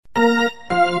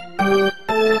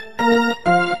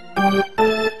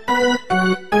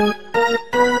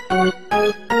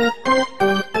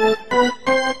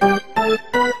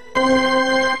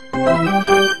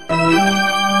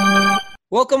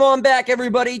Welcome back,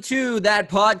 everybody, to that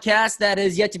podcast that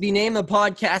is yet to be named, the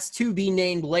podcast to be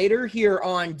named later here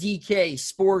on DK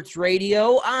Sports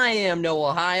Radio. I am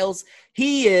Noah Hiles.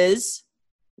 He is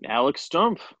Alex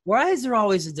Stumpf. Why is there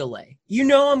always a delay? You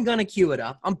know I'm going to cue it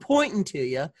up. I'm pointing to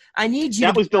you. I need you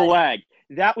That to was the lag.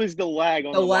 That was the lag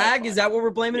on The lag? Wi-Fi. Is that what we're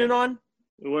blaming it on?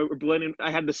 We're blaming.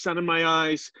 I had the sun in my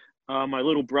eyes. My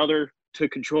little brother to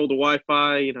control the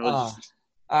Wi-Fi.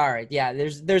 All right, yeah,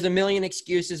 there's a million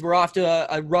excuses. We're off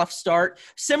to a rough start,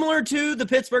 similar to the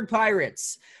Pittsburgh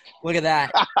Pirates. Look at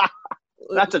that.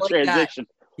 That's a transition.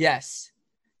 That. Yes.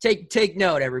 Take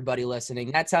note, everybody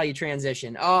listening. That's how you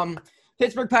transition.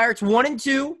 Pittsburgh Pirates 1-2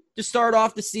 to start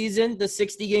off the season, the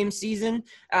 60-game season.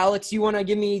 Alex, you want to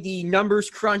give me the numbers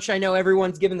crunch? I know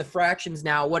everyone's given the fractions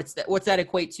now. What's that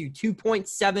equate to?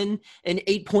 2.7 and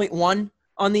 8.1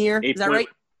 on the year? Is that right?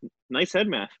 Nice head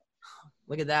math.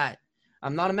 Look at that.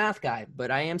 I'm not a math guy,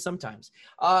 but I am sometimes.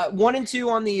 1-2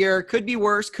 on the year. Could be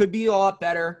worse. Could be a lot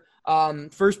better.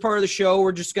 First part of the show,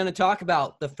 we're just going to talk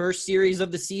about the first series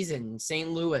of the season, St.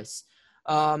 Louis.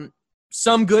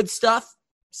 Some good stuff,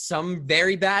 some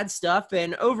very bad stuff,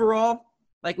 and overall,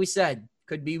 like we said,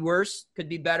 could be worse, could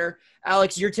be better.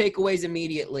 Alex, your takeaways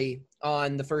immediately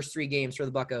on the first three games for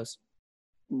the Buccos.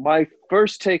 My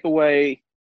first takeaway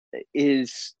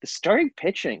is the starting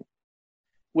pitching,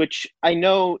 which I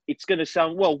know it's going to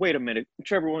sound, well, wait a minute.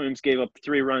 Trevor Williams gave up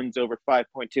 3 runs over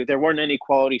 5.2. There weren't any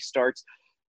quality starts.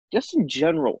 Just in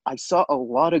general, I saw a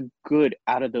lot of good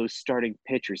out of those starting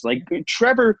pitchers. Like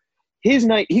Trevor, his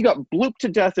night, he got blooped to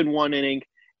death in 1 inning,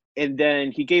 and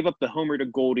then he gave up the homer to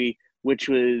Goldie, which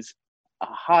was a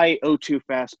high 0-2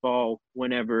 fastball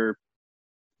whenever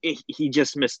he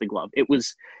just missed the glove.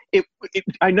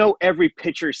 I know every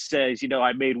pitcher says,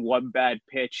 I made one bad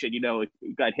pitch and,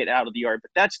 it got hit out of the yard. But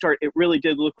that start, it really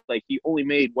did look like he only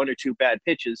made 1 or 2 bad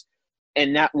pitches,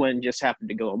 and that one just happened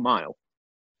to go a mile.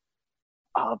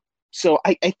 So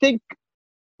I think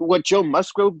what Joe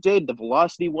Musgrove did, the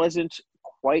velocity wasn't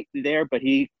quite there, but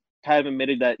he kind of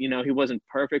admitted that, he wasn't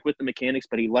perfect with the mechanics,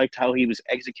 but he liked how he was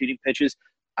executing pitches.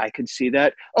 I could see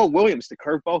that. Oh, Williams, the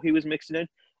curveball he was mixing in.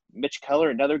 Mitch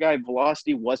Keller, another guy,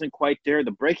 velocity wasn't quite there.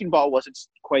 The breaking ball wasn't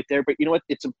quite there. But you know what?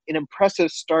 It's an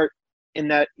impressive start in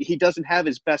that he doesn't have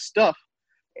his best stuff,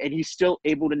 and he's still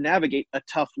able to navigate a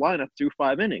tough lineup through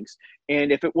 5 innings.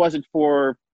 And if it wasn't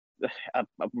for a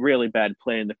really bad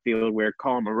play in the field where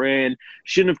Colin Moran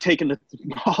shouldn't have taken the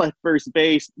ball at first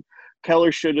base,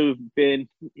 Keller should have been,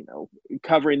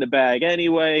 covering the bag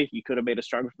anyway. He could have made a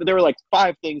stronger – but there were like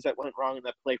 5 things that went wrong in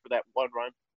that play for that 1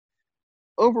 run.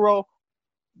 Overall,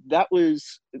 that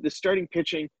was the starting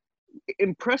pitching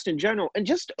impressed in general. And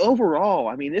just overall,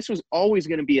 I mean, this was always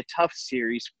going to be a tough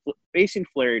series, facing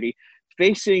Flaherty,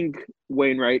 facing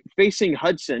Wainwright, facing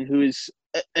Hudson, who is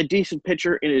a decent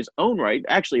pitcher in his own right,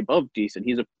 actually above decent.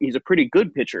 He's a pretty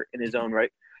good pitcher in his own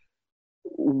right.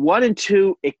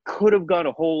 1-2, it could have gone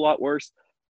a whole lot worse.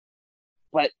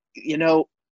 But,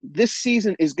 this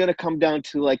season is going to come down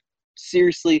to,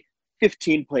 seriously,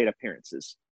 15 plate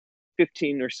appearances.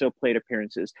 15 or so plate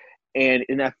appearances. And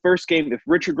in that first game, if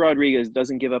Richard Rodriguez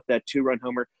doesn't give up that 2-run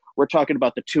homer, we're talking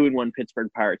about the 2-1 Pittsburgh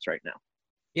Pirates right now.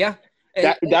 Yeah.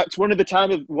 That's one of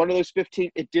those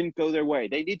 15, it didn't go their way.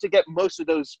 They need to get most of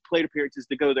those plate appearances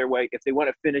to go their way if they want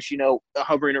to finish,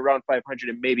 hovering around 500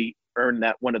 and maybe earn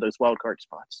that one of those wild card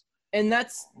spots. And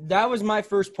that was my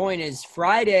first point is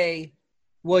Friday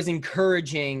was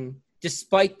encouraging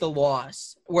despite the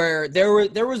loss, where there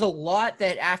was a lot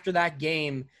that after that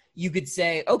game you could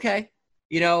say, okay,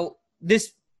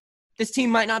 this team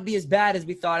might not be as bad as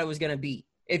we thought it was going to be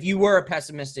if you were a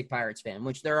pessimistic Pirates fan,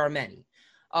 which there are many.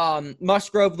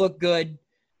 Musgrove looked good.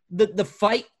 The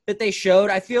fight that they showed,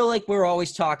 I feel like we're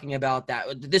always talking about that.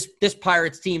 This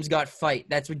Pirates team's got fight.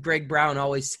 That's what Greg Brown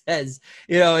always says,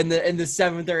 in the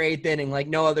 7th or 8th inning, like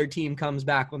no other team comes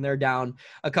back when they're down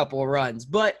a couple of runs.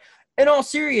 But in all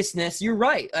seriousness, you're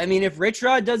right. I mean, if Rich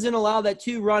Rod doesn't allow that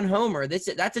 2-run homer, that's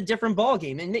a different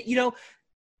ballgame. And,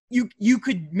 you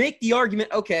could make the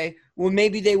argument, okay, well,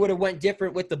 maybe they would have went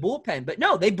different with the bullpen. But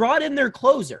no, they brought in their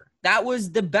closer. That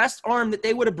was the best arm that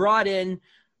they would have brought in,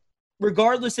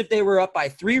 regardless if they were up by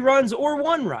 3 runs or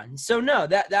 1 run. So, no,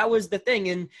 that was the thing.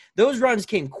 And those runs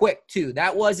came quick, too.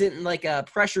 That wasn't like a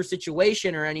pressure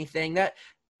situation or anything. That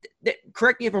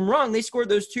correct me if I'm wrong, they scored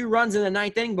those 2 runs in the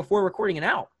 9th inning before recording an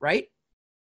out, right?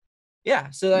 Yeah.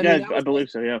 So I believe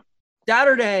so. Yeah.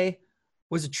 Saturday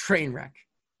was a train wreck.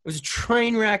 It was a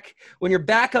train wreck when your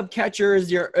backup catcher is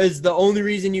the only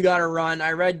reason you got to run.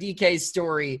 I read DK's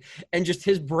story and just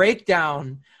his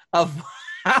breakdown of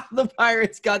how the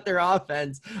Pirates got their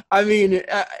offense. I mean,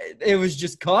 it was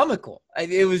just comical.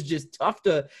 It was just tough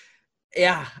to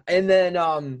Yeah, and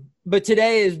then but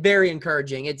today is very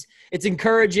encouraging. It's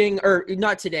encouraging, or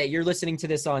not today. You're listening to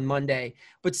this on Monday,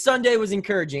 but Sunday was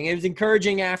encouraging. It was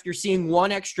encouraging after seeing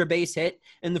one extra base hit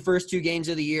in the first two games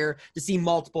of the year to see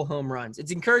multiple home runs.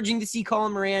 It's encouraging to see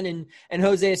Colin Moran and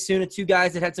Jose Osuna, two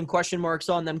guys that had some question marks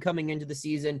on them coming into the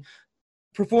season,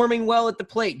 performing well at the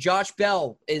plate. Josh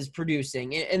Bell is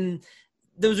producing, and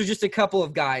those are just a couple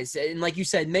of guys. And like you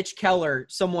said, Mitch Keller,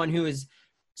 someone who is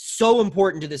so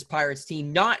important to this Pirates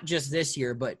team, not just this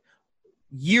year, but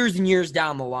years and years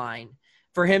down the line.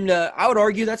 For him to, I would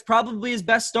argue that's probably his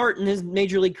best start in his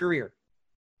major league career.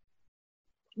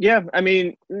 Yeah, I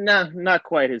mean, not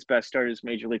quite his best start in his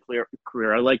major league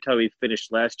career. I liked how he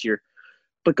finished last year.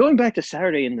 But going back to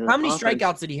Saturday in the How many offense,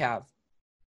 strikeouts did he have?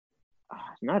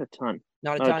 Not a ton.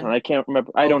 Not a ton. I can't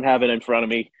remember. I don't have it in front of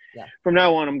me. Yeah. From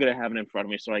now on, I'm going to have it in front of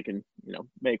me so I can,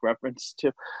 make reference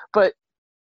to. But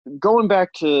going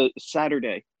back to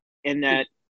Saturday and that,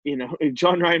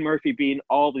 John Ryan Murphy being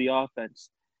all the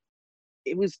offense,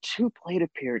 it was two plate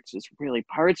appearances, really.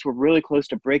 Pirates were really close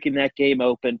to breaking that game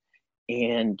open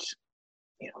and,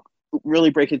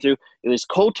 really breaking through. It was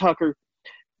Cole Tucker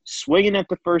swinging at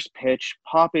the first pitch,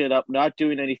 popping it up, not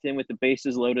doing anything with the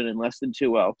bases loaded and less than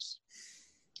 2 outs.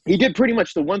 He did pretty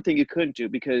much the one thing you couldn't do,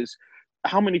 because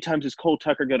how many times is Cole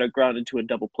Tucker going to ground into a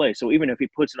double play? So even if he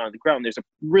puts it on the ground, there's a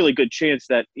really good chance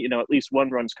that, at least one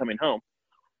run's coming home.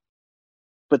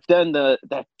 But then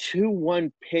that 2-1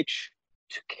 pitch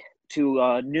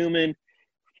to Newman,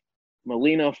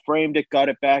 Molina framed it, got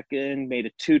it back in, made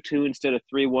it 2-2 instead of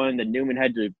 3-1. Then Newman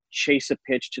had to chase a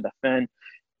pitch to the fen.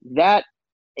 That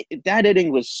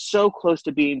inning was so close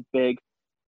to being big.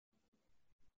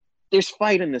 There's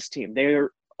fight in this team.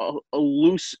 They're a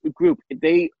loose group.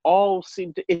 They all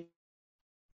seem to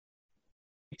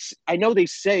I know they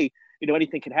say,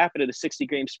 anything can happen in a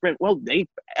 60-game sprint. Well, they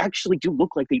actually do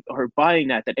look like they are buying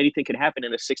that anything can happen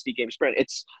in a 60-game sprint.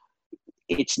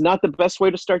 It's not the best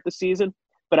way to start the season,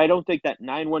 but I don't think that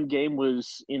 9-1 game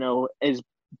was, as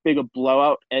big a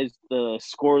blowout as the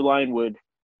scoreline would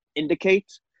indicate.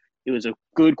 It was a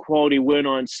good quality win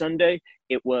on Sunday.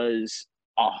 It was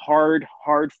a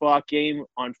hard-fought game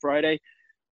on Friday.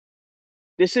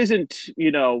 This isn't,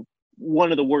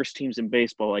 one of the worst teams in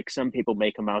baseball like some people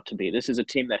make them out to be. This is a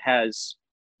team that has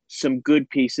some good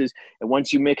pieces. And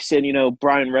once you mix in,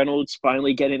 Brian Reynolds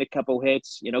finally getting a couple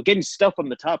hits, getting stuff on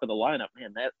the top of the lineup,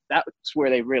 man, that's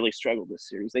where they really struggled this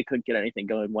series. They couldn't get anything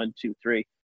going 1, 2, 3.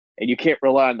 And you can't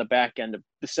rely on the back end of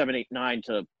the 7, 8, 9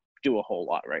 to do a whole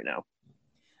lot right now.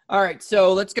 All right,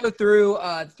 so let's go through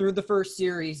the first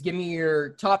series. Give me your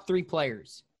top 3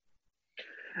 players.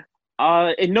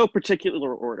 In no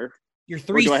particular order. Your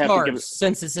 3 stars,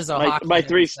 since this is a hockey. My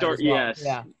 3 star, well. Yes.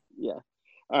 Yeah.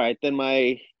 All right, then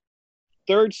my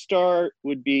 3rd star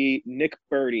would be Nick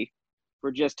Burdi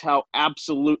for just how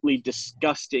absolutely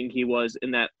disgusting he was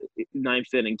in that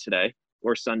 9th inning today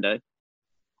or Sunday.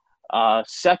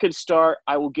 2nd star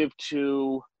I will give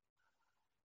to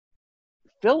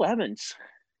Phil Evans,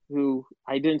 who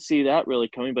I didn't see that really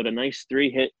coming, but a nice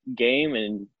 3-hit game,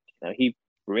 and he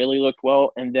really looked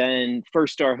well. And then 1st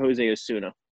star Jose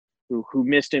Osuna, who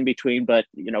missed in between, but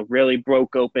really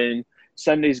broke open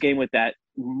Sunday's game with that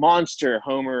monster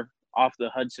homer off the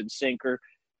Hudson sinker.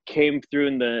 Came through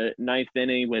in the 9th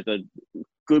inning with a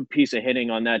good piece of hitting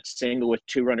on that single with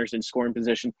 2 runners in scoring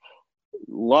position. A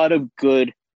lot of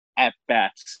good at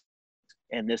bats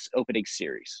in this opening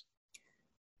series.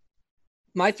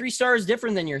 My 3 stars is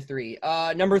different than your 3.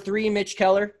 Number 3, Mitch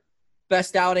Keller,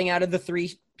 best outing out of the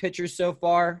 3 pitchers so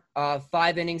far.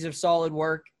 5 innings of solid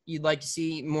work. You'd like to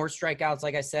see more strikeouts,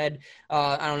 like I said.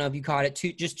 I don't know if you caught it,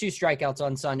 just 2 strikeouts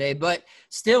on Sunday, but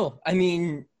still, I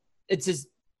mean, it's his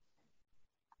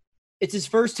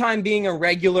first time being a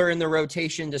regular in the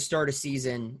rotation to start a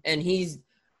season, and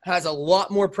has a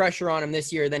lot more pressure on him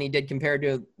this year than he did compared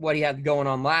to what he had going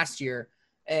on last year.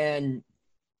 And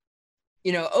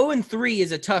 0-3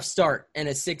 is a tough start in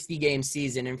a 60-game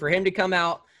season, and for him to come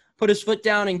out, put his foot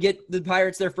down and get the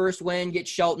Pirates their first win, get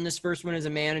Shelton his first win as a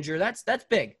manager, that's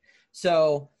big.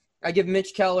 So I give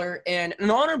Mitch Keller and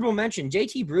an honorable mention.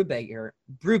 JT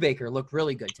Brubaker looked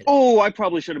really good today. Oh, I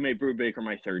probably should have made Brubaker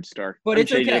my 3rd star. But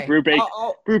it's okay.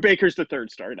 Brubaker's the 3rd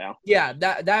star now. Yeah,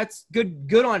 that's good.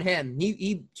 Good on him.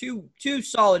 He two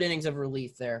solid innings of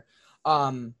relief there.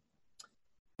 Number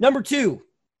 2,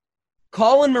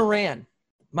 Colin Moran,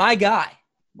 my guy.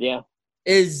 Yeah.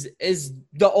 Is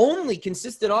the only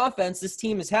consistent offense this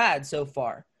team has had so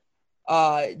far.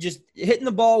 Just hitting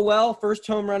the ball well, first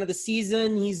home run of the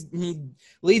season. He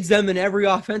leads them in every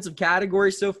offensive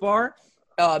category so far.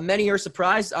 Many are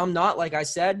surprised. I'm not, like I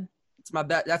said. It's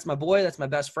That's my boy. That's my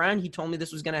best friend. He told me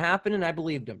this was going to happen, and I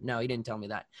believed him. No, he didn't tell me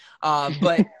that.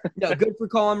 But no, good for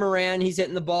Colin Moran. He's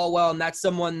hitting the ball well, and that's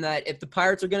someone that if the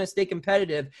Pirates are going to stay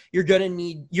competitive, you're going to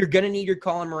need your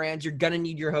Colin Morans. You're going to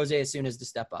need your Jose Azunas to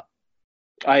step up.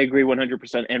 I agree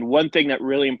 100%. And one thing that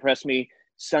really impressed me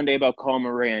Sunday about Colin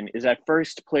Moran is that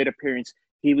first plate appearance,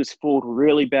 he was fooled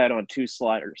really bad on 2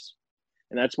 sliders,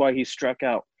 and that's why he struck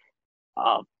out.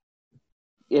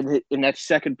 In that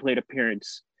second plate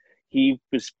appearance, he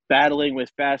was battling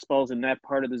with fastballs in that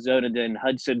part of the zone, and then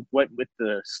Hudson went with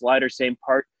the slider, same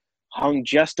part, hung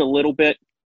just a little bit,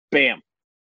 bam,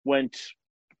 went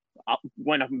a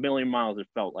million miles, it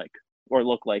felt like, or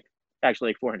looked like, actually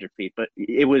like 400 feet. But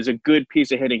it was a good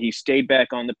piece of hitting. He stayed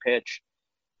back on the pitch.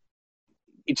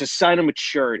 It's a sign of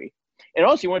maturity. And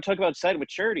also, you want to talk about sign of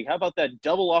maturity, how about that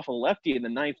double off a lefty in the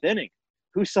 9th inning?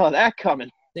 Who saw that coming?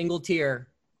 Single tear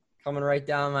coming right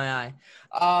down my eye.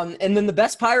 And then the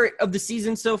best Pirate of the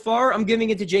season so far, I'm giving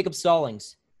it to Jacob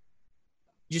Stallings.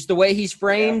 Just the way he's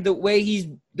framed, the way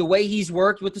he's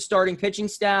worked with the starting pitching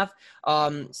staff.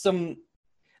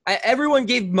 Everyone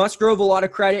gave Musgrove a lot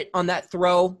of credit on that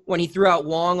throw when he threw out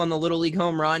Wong on the Little League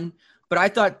home run. But I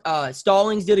thought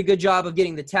Stallings did a good job of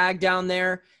getting the tag down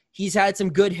there. He's had some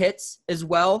good hits as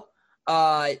well.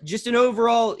 Just an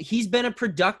overall, he's been a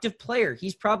productive player.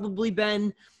 He's probably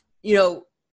been,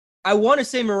 I want to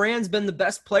say Moran's been the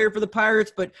best player for the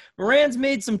Pirates, but Moran's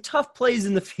made some tough plays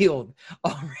in the field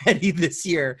already this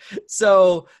year.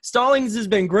 So Stallings has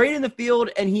been great in the field,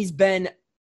 and he's been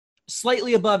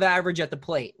slightly above average at the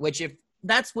plate, which if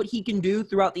that's what he can do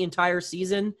throughout the entire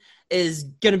season is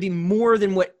going to be more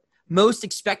than what most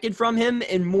expected from him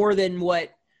and more than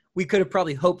what we could have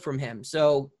probably hoped from him.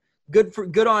 So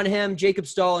good on him. Jacob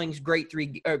Stallings, great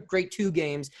 2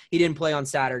 games. He didn't play on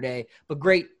Saturday, but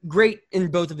great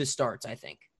in both of his starts, I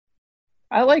think.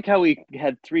 I like how we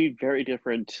had 3 very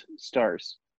different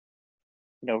stars,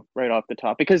 right off the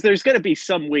top, because there's going to be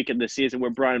some week in the season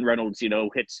where Brian Reynolds,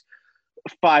 hits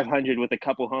 500 with a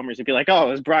couple homers and be like, oh,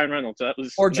 it was Brian Reynolds. That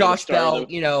was, or Josh Bell,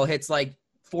 hits like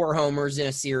 4 homers in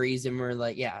a series, and we're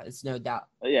like, yeah, it's no doubt.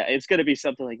 Yeah, it's going to be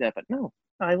something like that, but no,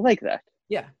 I like that.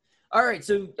 Yeah. All right,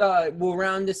 so we'll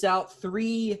round this out.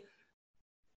 3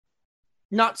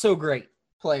 not so great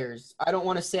players. I don't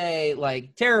want to say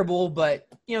like terrible, but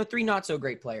 3 not so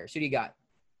great players. Who do you got?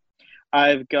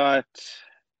 I've got.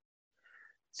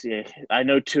 See, I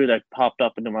know 2 that popped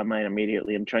up into my mind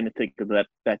immediately. I'm trying to think of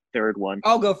that third one.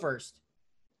 I'll go first.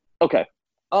 Okay.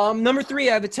 Number 3,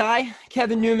 I have a tie.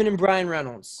 Kevin Newman and Brian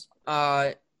Reynolds.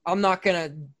 I'm not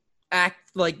gonna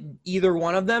act like either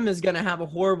one of them is gonna have a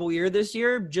horrible year this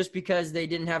year, just because they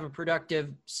didn't have a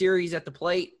productive series at the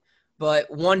plate. But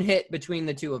 1 hit between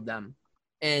the 2 of them,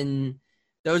 and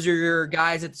those are your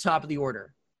guys at the top of the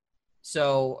order.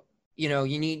 So you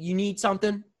need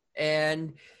something,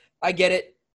 and I get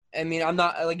it. I mean, I'm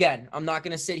not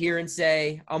going to sit here and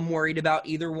say I'm worried about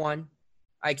either one.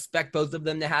 I expect both of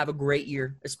them to have a great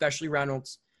year, especially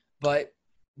Reynolds. But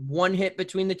 1 hit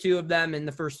between the 2 of them in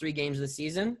the first 3 games of the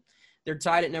season. They're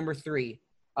tied at number 3.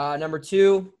 Number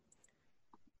 2,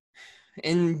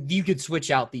 and you could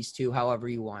switch out these 2 however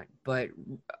you want, but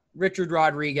Richard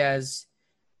Rodriguez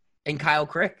and Kyle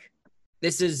Crick.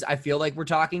 I feel like we're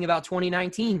talking about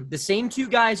 2019. The same 2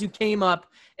 guys who came up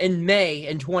in May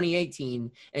in 2018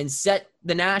 and set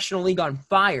the National League on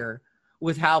fire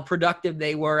with how productive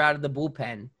they were out of the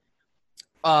bullpen.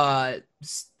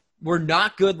 Were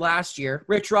not good last year.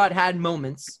 Rich Rod had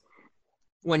moments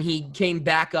when he came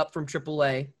back up from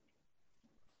AAA.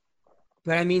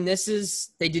 But, I mean,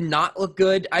 they did not look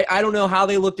good. I don't know how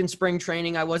they looked in spring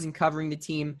training. I wasn't covering the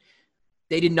team.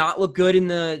 They did not look good in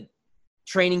the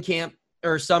training camp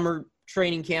or summer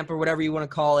training camp or whatever you want to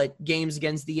call it, games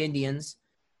against the Indians.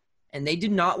 And they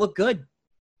did not look good.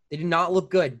 They did not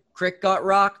look good. Crick got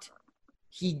rocked.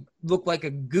 He looked like a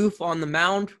goof on the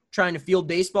mound trying to field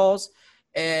baseballs.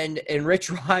 And Rich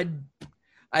Rod,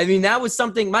 I mean, that was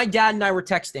something my dad and I were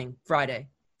texting Friday.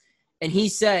 And he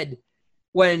said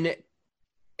when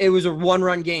it was a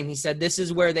 1-run game, he said, this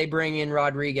is where they bring in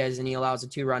Rodriguez and he allows a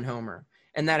 2-run homer.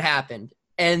 And that happened.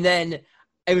 And then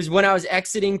it was when I was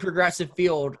exiting Progressive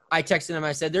Field, I texted him.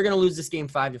 I said, they're going to lose this game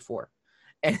 5-4.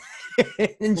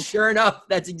 And sure enough,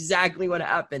 that's exactly what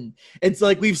happened. It's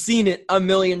like we've seen it a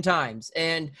million times.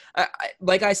 And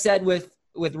like I said with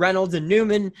Reynolds and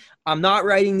Newman, I'm not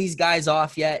writing these guys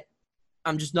off yet.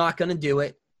 I'm just not going to do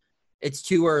it. It's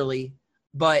too early.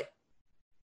 But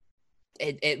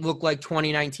it looked like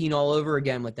 2019 all over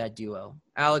again with that duo.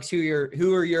 Alex, who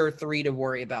are your 3 to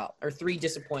worry about, or 3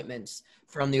 disappointments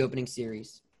from the opening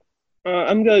series?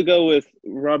 I'm gonna go with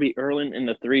Robbie Erlin in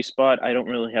the 3 spot. I don't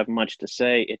really have much to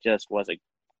say. It just wasn't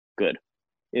good.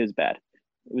 It was bad.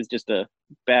 It was just a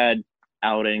bad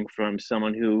outing from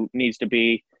someone who needs to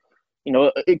be,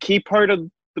 a key part of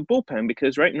the bullpen,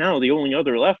 because right now the only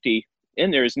other lefty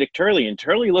in there is Nick Turley, and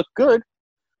Turley looked good,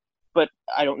 but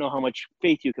I don't know how much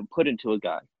faith you can put into a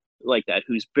guy like that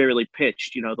who's barely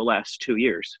pitched, the last 2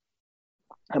 years.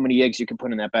 How many eggs you can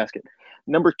put in that basket.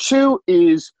 Number 2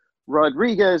 is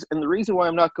Rodriguez, and the reason why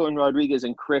I'm not going Rodriguez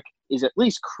and Crick is at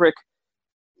least Crick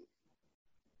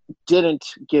didn't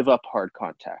give up hard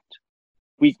contact.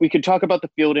 We could talk about the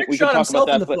fielding. We could talk about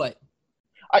that, but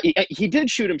he did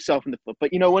shoot himself in the foot. But,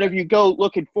 whenever you go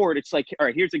looking forward, it's like, all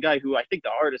right, here's a guy who I think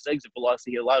the hardest exit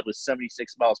velocity he allowed was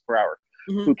 76 miles per hour.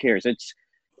 Mm-hmm. Who cares?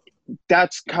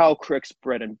 That's Kyle Crick's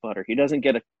bread and butter. He doesn't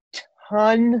get a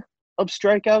ton of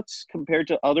strikeouts compared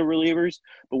to other relievers,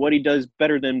 but what he does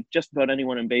better than just about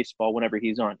anyone in baseball whenever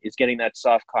he's on is getting that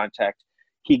soft contact.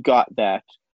 He got that.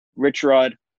 Rich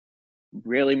Rod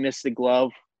really missed the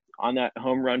glove on that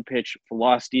home run pitch.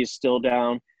 Velocity is still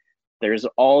down. There's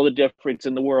all the difference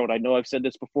in the world. I know I've said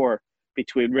this before,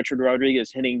 between Richard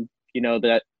Rodriguez hitting,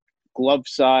 that glove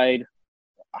side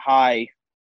high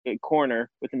corner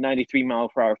with a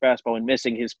 93-mile-per-hour fastball and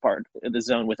missing his part of the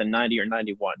zone with a 90 or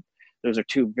 91. Those are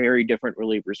two very different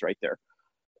relievers right there.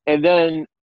 And then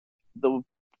the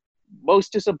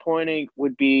most disappointing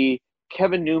would be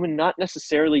Kevin Newman, not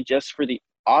necessarily just for the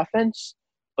offense,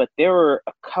 but there were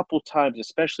a couple times,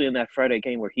 especially in that Friday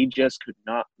game, where he just could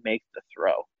not make the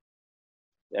throw.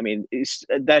 I mean,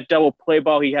 that double play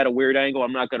ball, he had a weird angle.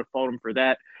 I'm not going to fault him for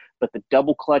that. But the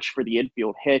double clutch for the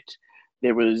infield hit,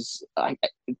 there was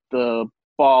the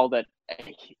ball that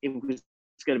it was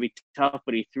going to be tough,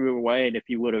 but he threw away. And if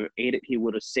he would have ate it, he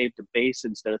would have saved the base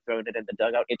instead of throwing it in the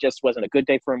dugout. It just wasn't a good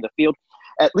day for him in the field.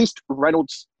 At least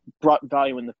Reynolds brought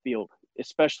value in the field,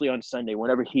 especially on Sunday,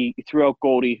 whenever he threw out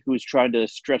Goldie, who was trying to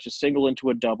stretch a single into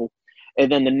a double.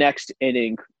 And then the next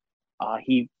inning,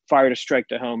 he fired a strike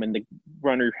to home, and the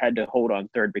runner had to hold on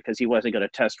third because he wasn't going to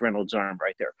test Reynolds' arm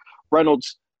right there.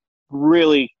 Reynolds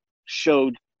really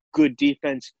showed good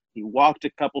defense. He walked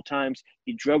a couple times.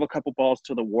 He drove a couple balls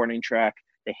to the warning track.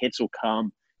 The hits will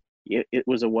come. It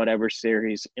was a whatever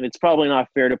series. And it's probably not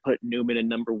fair to put Newman in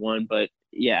number 1, but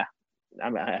yeah,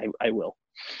 I will.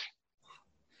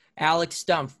 Alex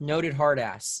Stumpf, noted hard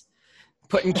ass,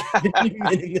 putting Kevin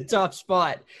Newman in the top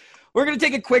spot. We're going to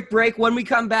take a quick break. When we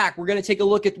come back, we're going to take a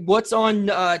look at what's on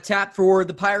tap for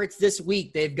the Pirates this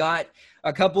week. They've got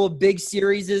a couple of big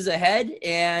series ahead,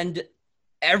 and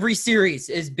every series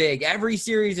is big. Every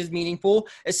series is meaningful,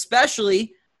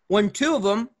 especially when 2 of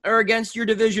them are against your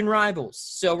division rivals.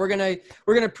 So we're gonna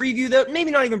preview those,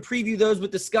 maybe not even preview those,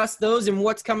 but discuss those and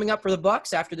what's coming up for the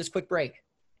Bucs after this quick break.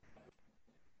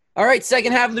 All right,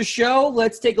 second half of the show,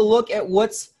 let's take a look at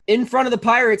what's in front of the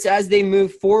Pirates as they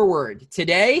move forward.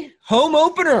 Today, home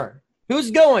opener.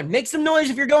 Who's going? Make some noise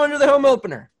if you're going to the home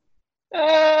opener.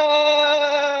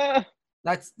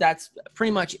 That's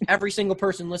pretty much every single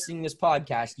person listening to this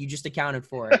podcast. You just accounted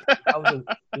for it. That was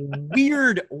a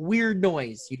weird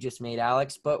noise you just made,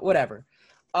 Alex, but whatever.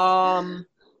 Home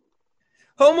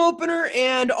opener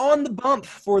and on the bump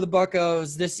for the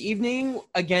Buccos this evening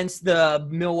against the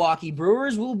Milwaukee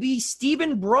Brewers will be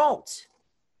Steven Brault.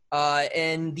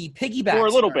 And the piggyback for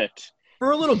a little bit.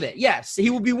 For a little bit, yes.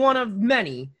 He will be one of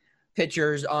many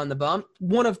pitchers on the bump,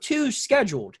 one of 2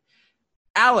 scheduled.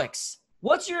 Alex,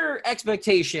 what's your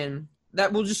expectation,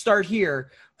 that we'll just start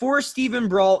here, for Steven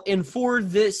Brault and for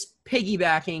this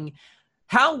piggybacking?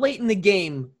 How late in the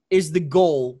game is the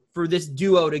goal for this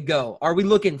duo to go? Are we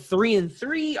looking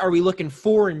 3-3? Are we looking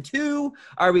 4-2?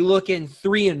 Are we looking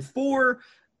 3-4?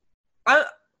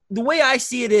 The way I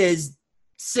see it is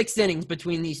 6 innings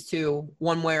between these 2,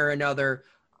 one way or another.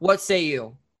 What say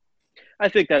you? I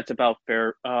think that's about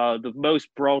fair. The most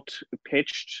Brault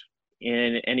pitched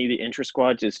in any of the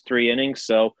intra-squads is 3 innings,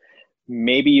 so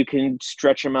maybe you can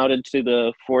stretch him out into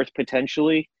the 4th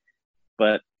potentially,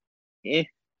 but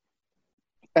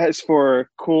As for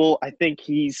Cole, I think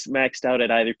he's maxed out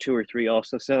at either 2 or 3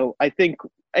 also, so I think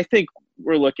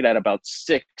we're looking at about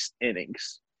 6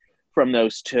 innings from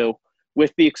those 2.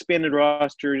 With the expanded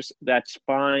rosters, that's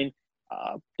fine.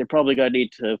 They're probably going to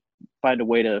need to find a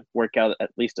way to work out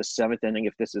at least a 7th inning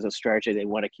if this is a strategy they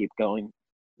want to keep going.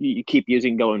 You keep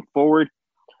using going forward.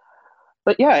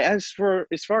 But yeah, as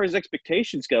far as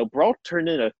expectations go, Brault turned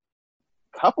in a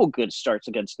couple good starts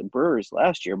against the Brewers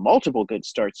last year, multiple good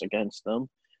starts against them.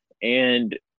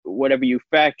 And whatever you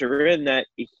factor in that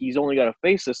he's only got to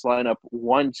face this lineup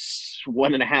once,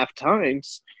 1.5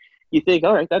 times, you think,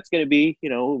 all right, that's going to be,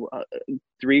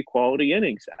 3 quality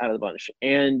innings out of the bunch.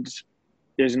 And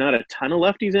there's not a ton of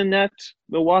lefties in that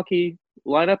Milwaukee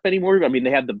lineup anymore. I mean,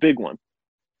 they have the big one.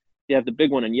 They have the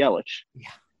big one in Yelich, Yeah.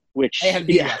 which, They have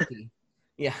the lefty.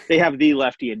 Yeah. they have the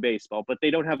lefty in baseball, but they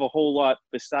don't have a whole lot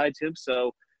besides him.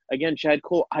 So, again, Chad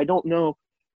Cole, I don't know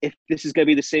if this is going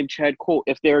to be the same Chad Cole,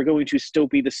 if they're going to still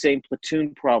be the same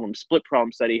platoon problems, split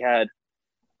problems that he had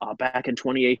back in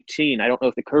 2018. I don't know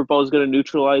if the curveball is going to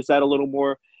neutralize that a little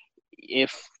more.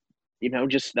 If,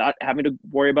 just not having to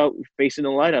worry about facing the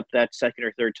lineup that second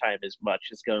or third time as much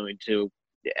is going to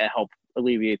help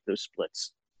alleviate those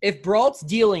splits. If Brault's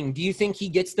dealing, do you think he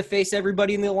gets to face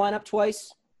everybody in the lineup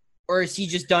twice? Or is he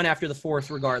just done after the fourth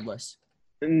regardless?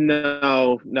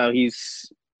 No, the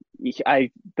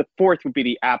fourth would be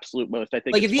the absolute most. I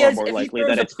think Like it's if far he more likely throws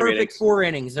that a it's 3 innings. perfect 4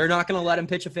 innings, they're not going to let him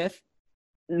pitch a fifth?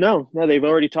 No, they've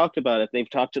already talked about it. They've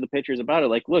talked to the pitchers about it.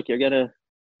 Like, look, you're gonna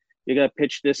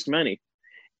pitch this many.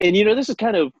 And this is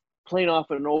kind of playing off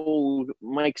an old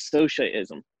Mike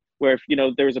Scioscia-ism, where if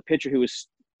there was a pitcher who was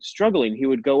struggling, he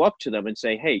would go up to them and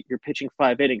say, "Hey, you're pitching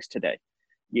 5 innings today.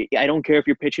 I don't care if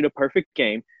you're pitching a perfect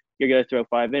game. You're gonna throw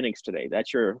 5 innings today.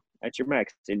 That's your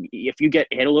max. And if you get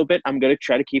hit a little bit, I'm gonna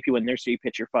try to keep you in there so you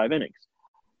pitch your 5 innings."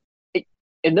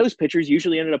 And those pitchers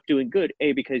usually ended up doing good,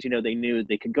 because they knew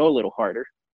they could go a little harder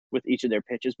with each of their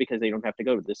pitches because they don't have to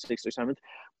go to the 6th or 7th,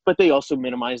 but they also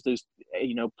minimize those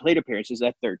plate appearances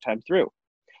that third time through.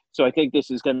 So I think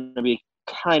this is going to be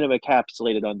kind of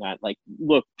encapsulated on that. Like,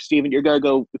 look, Steven, you're going to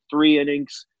go 3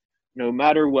 innings, no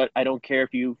matter what. I don't care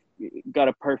if you've got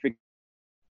a perfect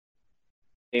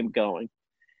game going.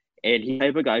 And he's the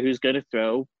type of guy who's going to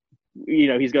throw,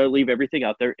 he's going to leave everything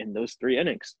out there in those 3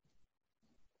 innings.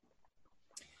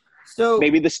 So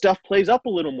maybe the stuff plays up a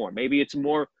little more. Maybe it's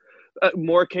more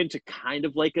akin to kind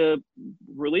of like a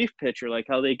relief pitcher, like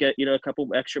how they get, a couple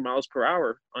extra miles per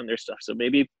hour on their stuff. So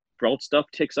maybe Brault stuff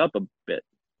ticks up a bit.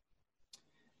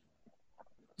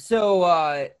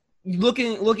 So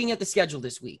looking at the schedule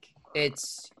this week,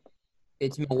 it's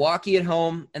Milwaukee at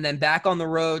home and then back on the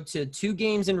road to 2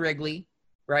 games in Wrigley,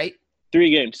 right? 3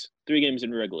 games. 3 games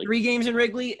in Wrigley. 3 games in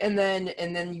Wrigley, and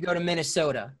then you go to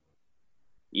Minnesota.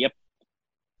 Yep.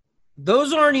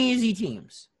 Those aren't easy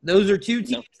teams. Those are 2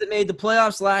 teams that made the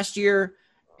playoffs last year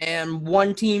and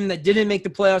 1 team that didn't make the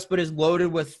playoffs but is loaded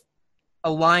with a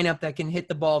lineup that can hit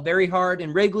the ball very hard.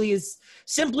 And Wrigley is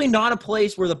simply not a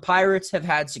place where the Pirates have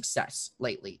had success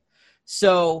lately.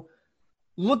 So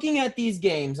looking at these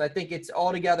games, I think it's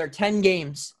altogether 10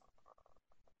 games.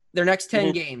 Their next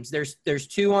 10 games. There's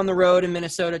 2 on the road in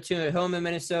Minnesota, 2 at home in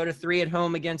Minnesota, 3 at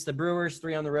home against the Brewers,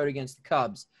 3 on the road against the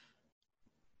Cubs.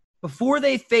 Before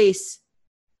they face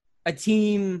a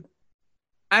team,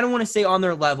 I don't want to say on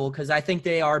their level because I think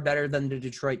they are better than the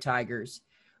Detroit Tigers,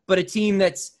 but a team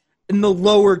that's in the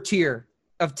lower tier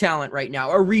of talent right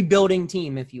now, a rebuilding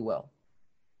team, if you will.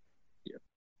 Yeah.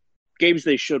 Games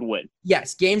they should win.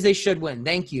 Yes, games they should win.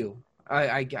 Thank you.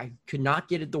 I could not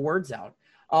get the words out.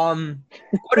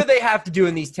 What do they have to do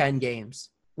in these 10 games?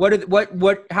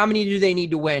 How many do they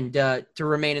need to win to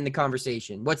remain in the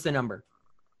conversation? What's the number?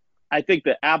 I think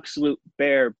the absolute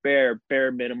bare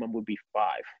minimum would be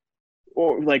 5,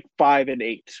 or like 5 and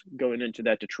 8 going into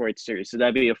that Detroit series. So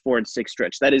that'd be a 4 and 6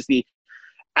 stretch. That is the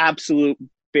absolute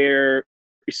bare,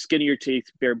 skin of your teeth,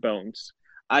 bare bones.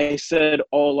 I said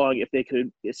all along, if they could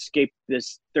escape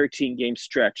this 13-game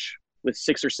stretch with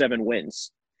 6 or 7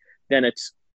 wins, then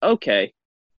it's okay.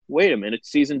 Wait a minute,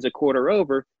 season's a quarter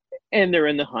over, and they're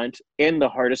in the hunt, and the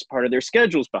hardest part of their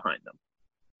schedule's behind them.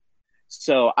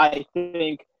 So I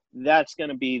think that's going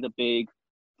to be the big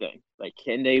thing. Like,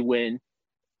 can they win?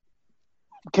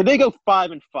 Can they go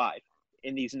 5-5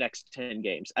 in these next 10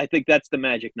 games? I think that's the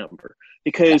magic number.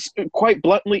 Because quite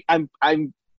bluntly, I'm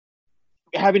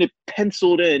having it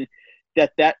penciled in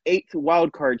that 8th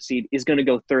wild card seed is going to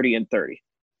go 30-30.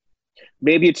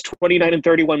 Maybe it's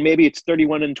 29-31, maybe it's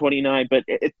 31-29, but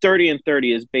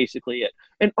 30-30 is basically it.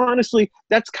 And honestly,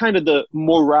 that's kind of the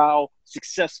morale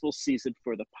successful season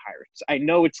for the Pirates. I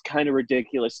know it's kind of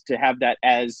ridiculous to have that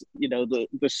as, the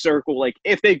circle. Like,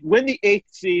 if they win the 8th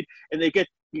seed and they get,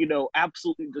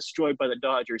 absolutely destroyed by the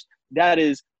Dodgers, that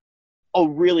is a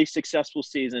really successful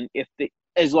season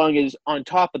as long as on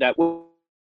top of that. What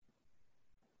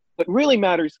really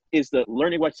matters is the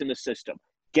learning what's in the system,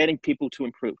 getting people to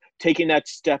improve, taking that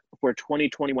step for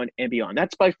 2021 and beyond.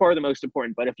 That's by far the most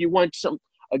important. But if you want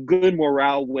a good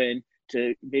morale win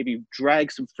to maybe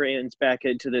drag some fans back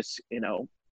into this,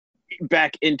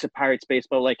 back into Pirates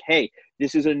baseball, like, hey,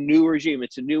 this is a new regime.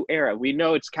 It's a new era. We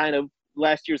know it's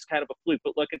last year's kind of a fluke,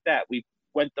 but look at that. We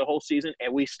went the whole season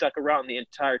and we stuck around the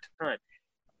entire time.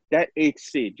 That 8th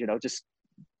seed, just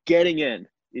getting in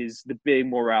is the big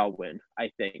morale win, I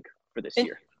think, for this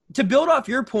year. to build off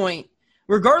your point,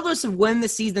 regardless of when the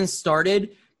season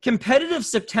started, competitive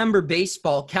September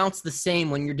baseball counts the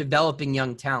same when you're developing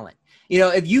young talent. You know,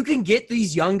 if you can get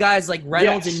these young guys like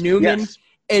Reynolds and Newman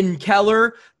and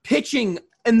Keller pitching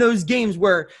in those games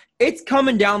where it's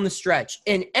coming down the stretch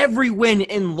and every win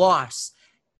and loss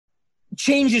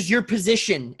changes your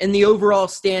position in the overall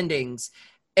standings,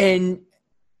 and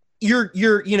you're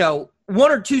you know,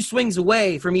 one or two swings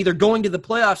away from either going to the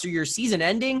playoffs or your season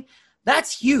ending,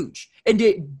 that's huge. And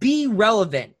to be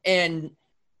relevant, and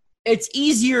it's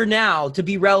easier now to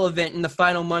be relevant in the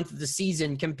final month of the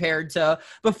season compared to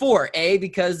before, A,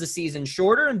 because the season's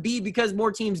shorter, and B, because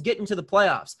more teams get into the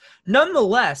playoffs.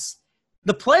 Nonetheless,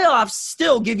 the playoffs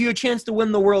still give you a chance to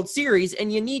win the World Series,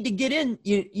 and you need to get in.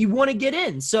 You want to get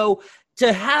in. So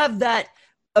to have that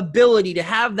ability, to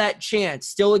have that chance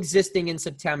still existing in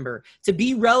September, to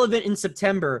be relevant in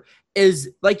September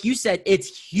is, like you said,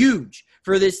 it's huge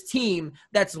for this team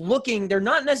that's looking. They're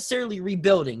not necessarily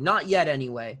rebuilding, not yet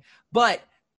anyway, but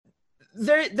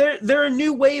they're a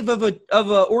new wave of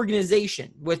a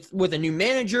organization with a new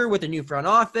manager, with a new front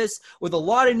office, with a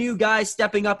lot of new guys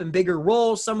stepping up in bigger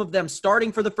roles, some of them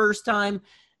starting for the first time.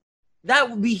 That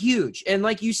would be huge. And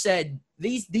like you said,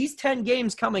 these 10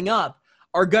 games coming up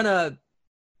are gonna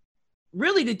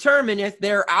really determine if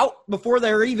they're out before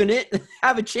they're even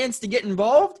have a chance to get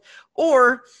involved,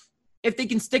 or if they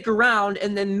can stick around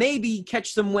and then maybe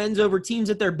catch some wins over teams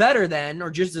that they're better than or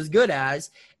just as good as,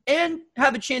 and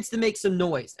have a chance to make some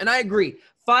noise. And I agree,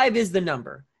 5 is the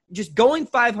number. Just going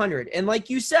 500. And like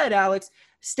you said, Alex,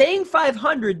 staying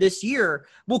 500 this year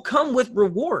will come with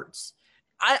rewards.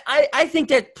 I think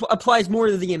that applies more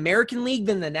to the American League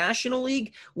than the National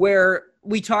League, where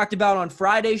we talked about on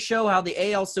Friday's show how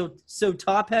the AL so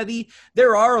top heavy.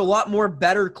 There are a lot more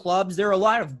better clubs. There are a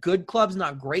lot of good clubs,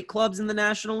 not great clubs in the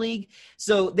National League.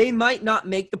 So they might not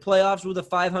make the playoffs with a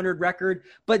 500 record,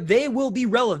 but they will be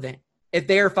relevant if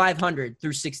they are 500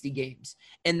 through 60 games.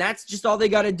 And that's just all they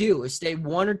got to do is stay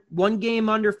one game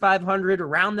under 500,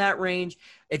 around that range.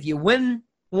 If you win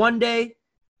one day,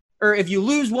 or if you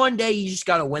lose one day, you just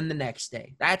got to win the next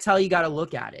day. That's how you got to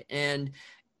look at it. And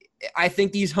I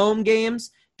think these home games,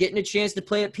 getting a chance to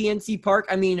play at PNC Park,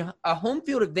 I mean, a home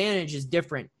field advantage is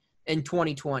different in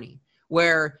 2020,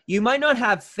 where you might not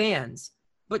have fans,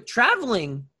 but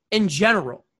traveling in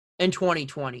general in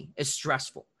 2020 is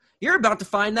stressful. You're about to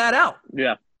find that out.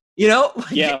 Yeah. You know,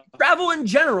 yeah. Travel in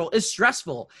general is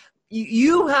stressful.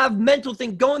 You have mental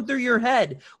things going through your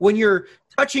head when you're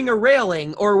touching a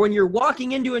railing or when you're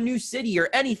walking into a new city or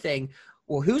anything.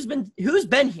 Well, who's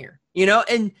been here? You know,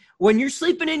 and when you're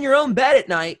sleeping in your own bed at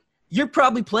night, you're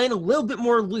probably playing a little bit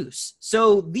more loose.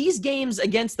 So these games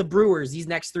against the Brewers, these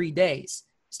next 3 days,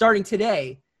 starting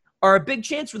today, are a big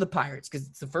chance for the Pirates because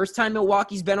it's the first time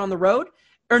Milwaukee's been on the road.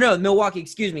 Or no, Milwaukee,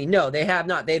 excuse me. No, they have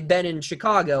not. They've been in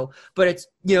Chicago, but it's,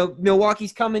 you know,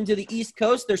 Milwaukee's coming to the East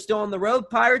Coast. They're still on the road.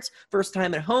 Pirates, first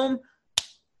time at home.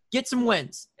 Get some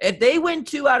wins. If they win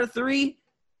 2 out of 3,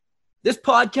 this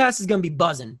podcast is going to be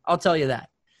buzzing. I'll tell you that.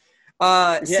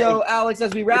 So, Alex,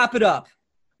 as we wrap it up,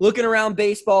 looking around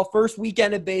baseball, first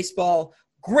weekend of baseball,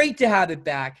 great to have it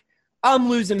back. I'm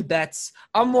losing bets.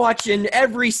 I'm watching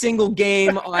every single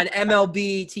game on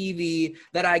MLB TV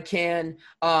that I can.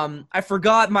 I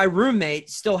forgot my roommate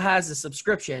still has a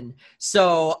subscription.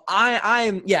 So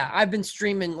I've been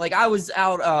streaming. Like, I was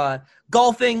out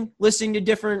golfing, listening to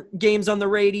different games on the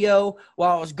radio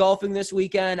while I was golfing this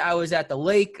weekend. I was at the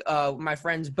lake, my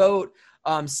friend's boat.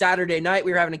 Saturday night,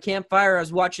 we were having a campfire. I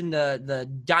was watching the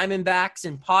Diamondbacks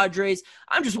and Padres.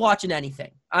 I'm just watching anything.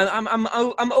 I'm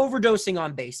overdosing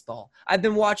on baseball. I've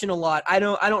been watching a lot. I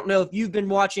don't know if you've been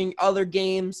watching other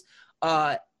games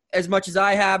as much as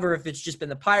I have, or if it's just been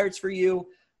the Pirates for you.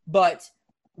 But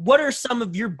what are some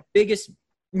of your biggest,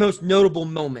 most notable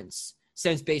moments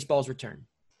since baseball's return?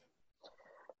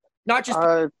 Not just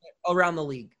around the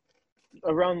league.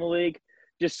 Around the league,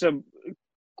 just some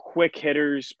quick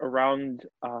hitters around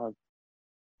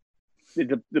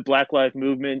the Black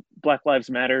Lives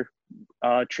Matter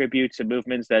tributes and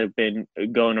movements that have been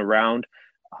going around.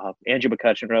 Andrew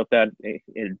McCutchen wrote that,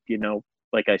 and you know,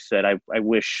 like I said, I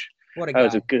wish I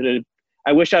was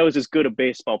as good a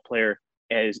baseball player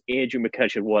as Andrew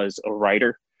McCutchen was a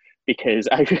writer, because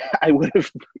I would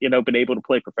have, you know, been able to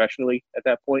play professionally at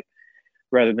that point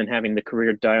rather than having the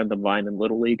career die on the vine in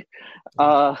Little League.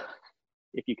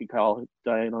 If you could call it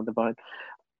dying on the vine.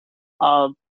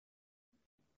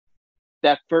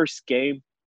 That first game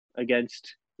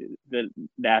against the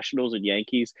Nationals and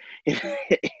Yankees,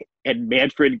 and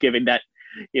Manfred giving that,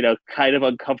 you know, kind of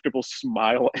uncomfortable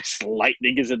smile as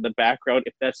lightning is in the background.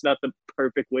 If that's not the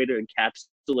perfect way to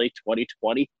encapsulate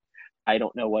 2020, I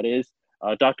don't know what is.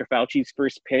 Dr. Fauci's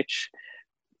first pitch,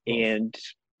 and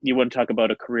you want to talk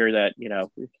about a career that,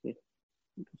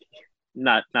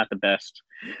 not the best.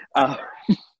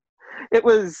 It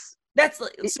was. That's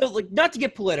not to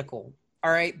get political,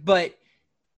 all right, but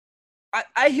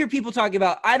I hear people talking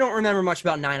about, I don't remember much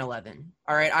about 9/11,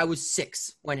 all right? I was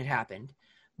 6 when it happened.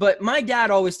 But my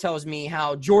dad always tells me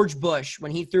how George Bush,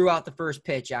 when he threw out the first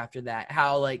pitch after that,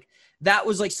 how, that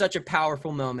was, such a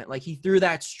powerful moment. He threw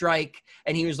that strike,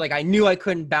 and he was like, I knew I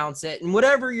couldn't bounce it. And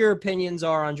whatever your opinions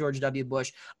are on George W.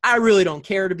 Bush, I really don't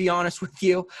care, to be honest with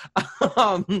you.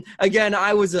 Again,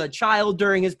 I was a child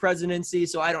during his presidency,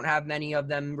 so I don't have many of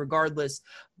them regardless.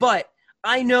 But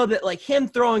I know that him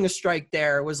throwing a strike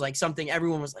there was something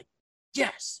everyone was like,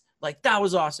 yes, that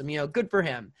was awesome. Good for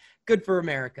him. Good for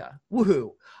America.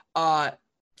 Woohoo.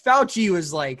 Fauci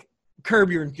was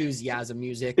Curb Your Enthusiasm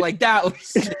music. That was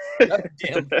so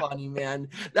damn funny, man.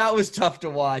 That was tough to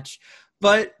watch.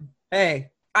 But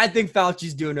hey, I think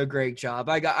Fauci's doing a great job.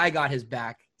 I got his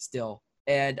back still.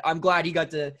 And I'm glad he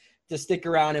got to stick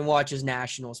around and watch his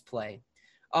Nationals play.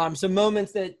 Some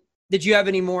moments did you have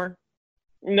any more?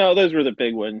 No, those were the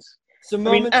big ones.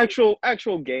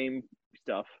 Actual game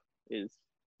stuff is.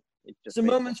 Some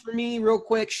moments for me, real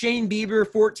quick. Shane Bieber,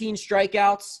 14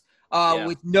 strikeouts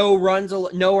with no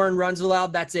earned runs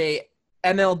allowed. That's a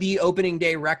MLB opening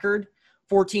day record.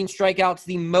 14 strikeouts,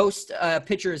 the most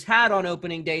pitchers had on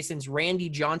opening day since Randy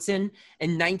Johnson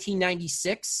in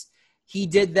 1996. He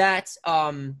did that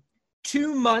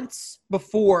 2 months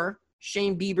before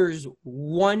Shane Bieber's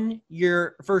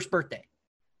 1-year first birthday.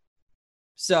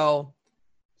 So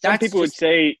some people would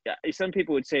say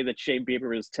that Shane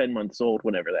Bieber was 10 months old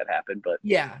whenever that happened, but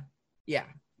yeah.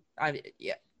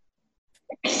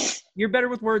 You're better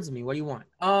with words than me. What do you want?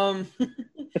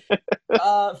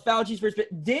 Fauci's first pitch.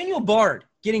 Daniel Bard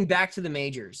getting back to the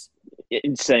majors.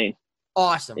 Insane.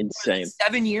 Awesome. Insane.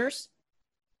 7 years?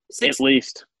 6? At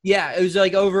least. Yeah, it was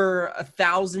over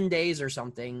 1,000 days or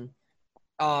something.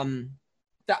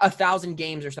 1,000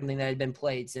 games or something that had been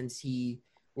played since he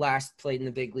last played in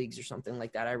the big leagues or something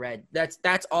like that. I read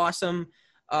that's awesome.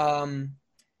 And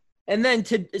then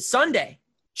to Sunday,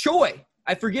 Choi,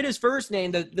 I forget his first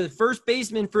name, the first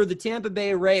baseman for the Tampa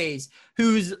Bay Rays,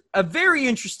 who's a very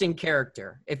interesting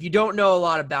character. If you don't know a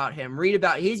lot about him, read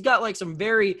about it. He's got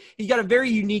he's got a very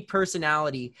unique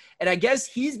personality. And I guess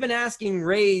he's been asking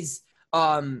Rays,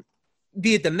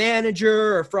 be it the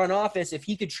manager or front office, if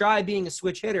he could try being a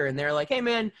switch hitter. And they're like, hey,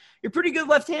 man, you're pretty good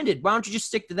left-handed. Why don't you just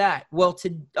stick to that? Well,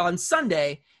 on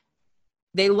Sunday,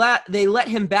 they let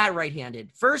him bat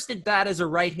right-handed. First at bat as a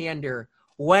right-hander,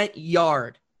 went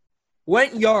yard.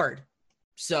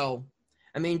 So,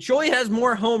 Choi has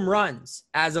more home runs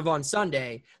as of on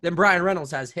Sunday than Brian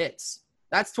Reynolds has hits.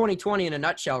 That's 2020 in a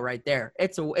nutshell right there.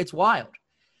 It's wild.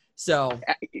 So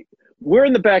we're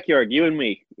in the backyard, you and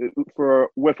me,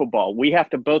 for wiffle ball. We have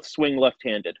to both swing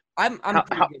left-handed. I'm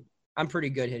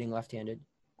pretty good hitting left-handed.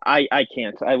 I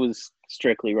can't. I was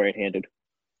strictly right-handed.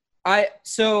 As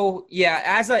in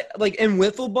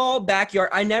wiffle ball backyard,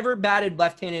 I never batted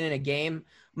left-handed in a game,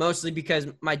 mostly because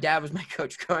my dad was my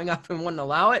coach growing up and wouldn't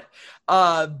allow it.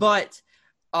 I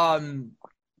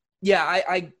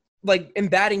in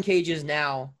batting cages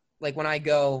now, when I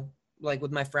go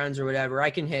with my friends or whatever,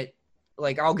 I can hit.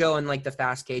 I'll go in the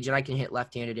fast cage and I can hit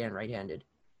left-handed and right-handed.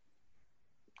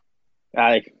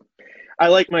 I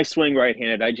like my swing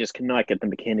right-handed. I just cannot get the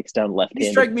mechanics down left-handed.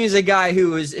 You strike me as a guy who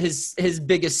was his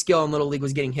biggest skill in Little League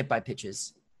was getting hit by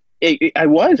pitches. I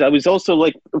was also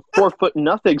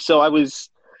 4'0", so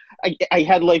I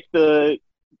had the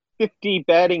 50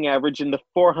 batting average and the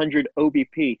 400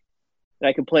 OBP. And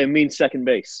I could play a mean second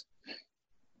base.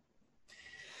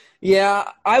 Yeah,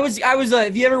 I was.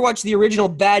 If you ever watched the original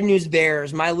Bad News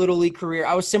Bears, my Little League career,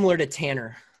 I was similar to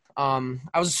Tanner. I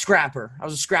was a scrapper. I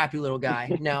was a scrappy little guy.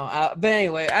 But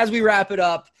anyway, as we wrap it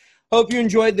up, hope you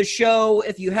enjoyed the show.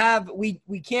 If you have, we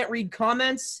can't read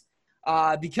comments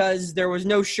because there was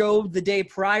no show the day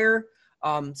prior.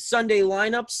 Sunday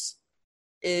lineups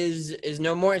is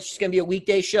no more. It's just gonna be a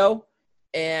weekday show.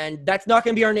 And that's not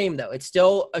going to be our name, though. It's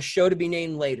still a show to be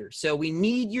named later. So we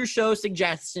need your show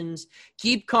suggestions.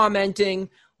 Keep commenting.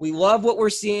 We love what we're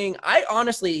seeing. I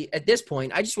honestly, at this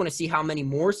point, I just want to see how many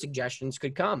more suggestions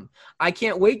could come. I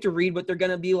can't wait to read what they're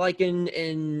going to be like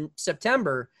in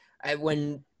September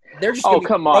when they're just going to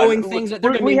be throwing things that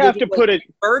they're going to be have to put it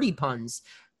birdie puns.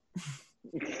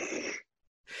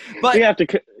 But we have to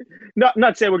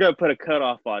not say we're going to put a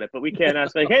cutoff on it, but we can't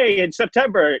ask hey, in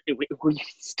September we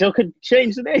still could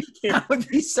change the name. That would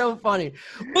be so funny.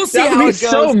 We'll see how it goes.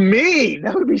 So mean.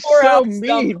 That would be so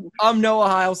mean. I'm Noah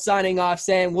Heil signing off,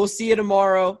 saying we'll see you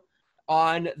tomorrow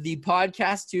on the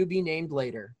podcast to be named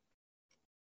later.